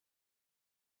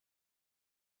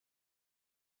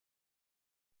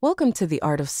Welcome to the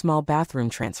art of small bathroom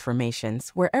transformations,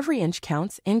 where every inch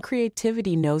counts and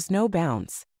creativity knows no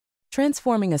bounds.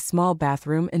 Transforming a small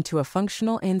bathroom into a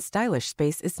functional and stylish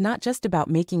space is not just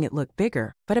about making it look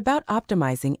bigger, but about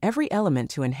optimizing every element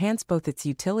to enhance both its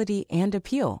utility and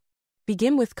appeal.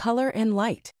 Begin with color and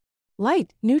light.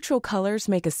 Light, neutral colors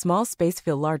make a small space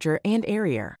feel larger and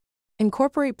airier.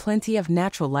 Incorporate plenty of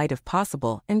natural light if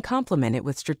possible and complement it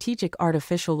with strategic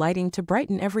artificial lighting to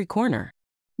brighten every corner.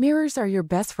 Mirrors are your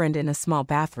best friend in a small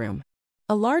bathroom.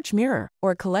 A large mirror,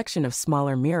 or a collection of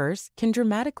smaller mirrors, can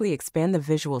dramatically expand the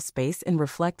visual space and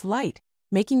reflect light,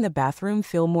 making the bathroom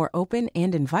feel more open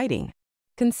and inviting.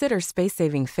 Consider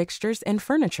space-saving fixtures and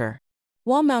furniture.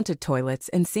 Wall-mounted toilets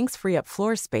and sinks free up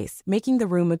floor space, making the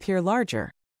room appear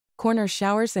larger. Corner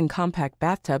showers and compact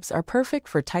bathtubs are perfect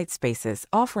for tight spaces,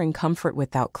 offering comfort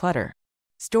without clutter.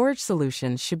 Storage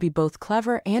solutions should be both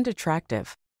clever and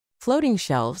attractive. Floating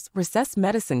shelves, recessed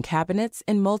medicine cabinets,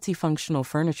 and multifunctional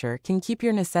furniture can keep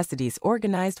your necessities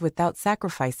organized without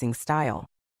sacrificing style.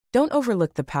 Don't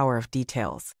overlook the power of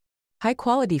details.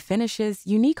 High-quality finishes,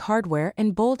 unique hardware,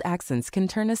 and bold accents can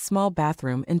turn a small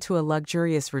bathroom into a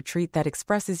luxurious retreat that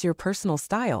expresses your personal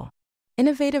style.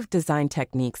 Innovative design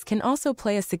techniques can also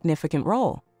play a significant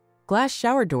role. Glass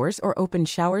shower doors or open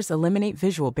showers eliminate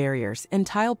visual barriers, and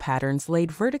tile patterns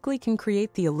laid vertically can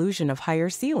create the illusion of higher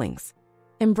ceilings.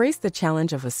 Embrace the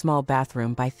challenge of a small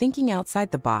bathroom by thinking outside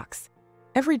the box.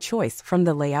 Every choice, from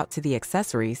the layout to the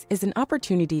accessories, is an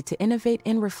opportunity to innovate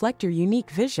and reflect your unique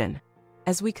vision.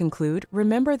 As we conclude,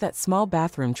 remember that small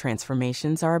bathroom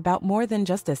transformations are about more than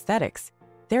just aesthetics.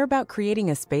 They're about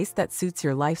creating a space that suits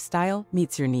your lifestyle,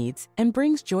 meets your needs, and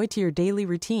brings joy to your daily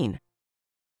routine.